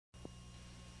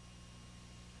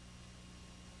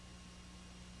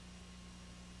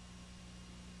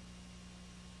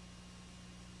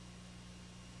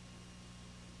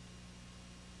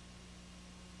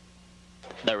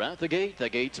They're at the gate. The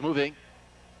gate's moving.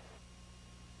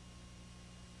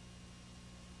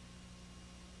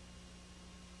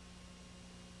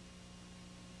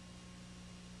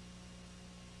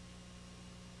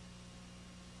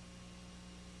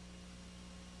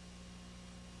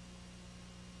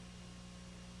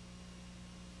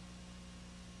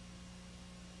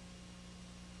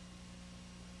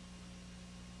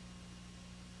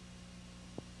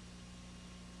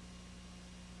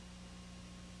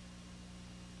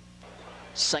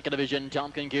 Second division,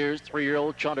 Tompkin Geers,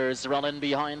 3-year-old trotters running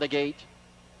behind the gate.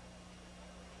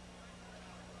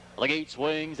 The gate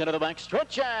swings into the back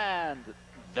stretch, and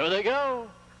there they go.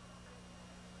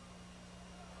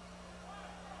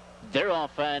 They're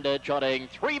off and trotting.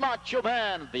 3 Macho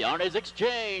Man. The harness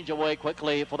exchange away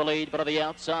quickly for the lead, but on the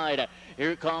outside,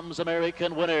 here comes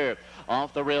American Winner.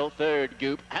 Off the rail, third,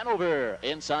 Goop Hanover.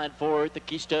 Inside fourth, the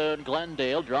Keystone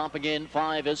Glendale. Dropping in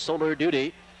 5 is Solar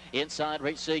Duty. Inside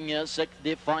racing 6th,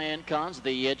 Defiant Cons.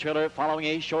 The trailer following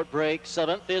a short break.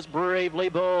 7th is Bravely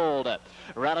Bold.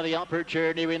 Right of the upper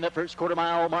turn, nearing the first quarter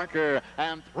mile marker.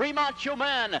 And 3 Macho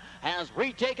Man has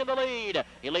retaken the lead.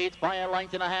 He leads by a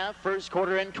length and a half. First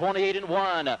quarter in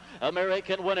 28-1.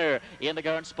 American Winner in the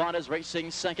guard spot is racing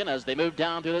second as they move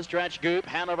down to the stretch. Goop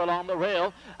Hanover along the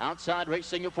rail. Outside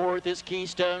racing fourth is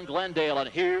Keystone Glendale. And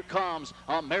here comes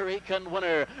American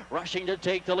Winner rushing to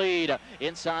take the lead.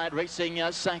 Inside racing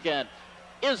second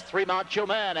is 3 Macho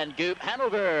Man, and Goop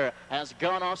Hanover has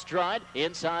gone off stride.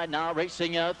 Inside now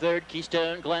racing third,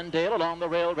 Keystone Glendale. Along the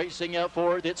rail racing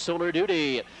fourth, it's Solar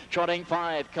Duty. Trotting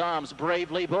 5 comes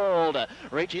Bravely Bold.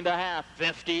 Reaching the half,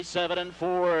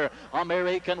 57-4.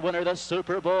 American Winner, the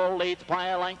Super Bowl, leads by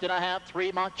a length and a half.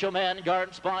 3 Macho Man,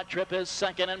 guard spot trip is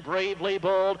second, and Bravely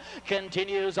Bold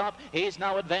continues up. He's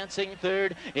now advancing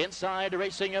third. Inside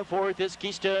racing fourth is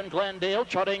Keystone Glendale.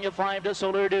 Trotting 5 to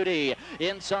Solar Duty.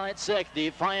 Inside sixth,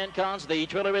 Defiant Cons. The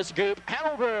trailer is Goop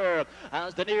Hanover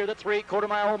as they near the 3/4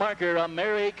 mile marker.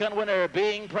 American Winner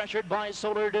being pressured by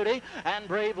Solar Duty and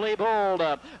Bravely Bold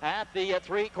at the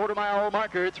 3/4 mile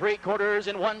marker. 3/4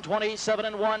 in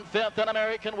 1:27 1/5, and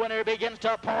American Winner begins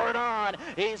to pour it on.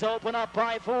 He's open up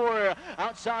by 4.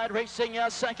 Outside racing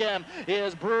second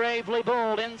is Bravely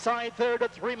Bold. Inside third,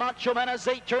 3 Macho Man as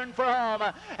they turn for home,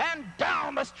 and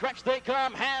down the stretch they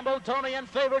come. Hamiltonian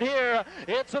favorite here.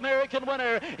 It's American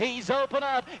Winner. He's open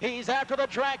up. He's after the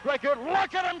track record.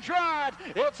 Look at him trot.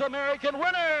 It's American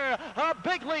Winner. A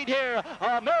big lead here.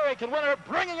 American Winner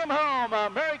bringing him home.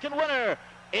 American Winner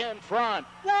in front.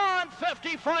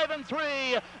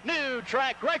 1:55-3. New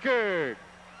track record.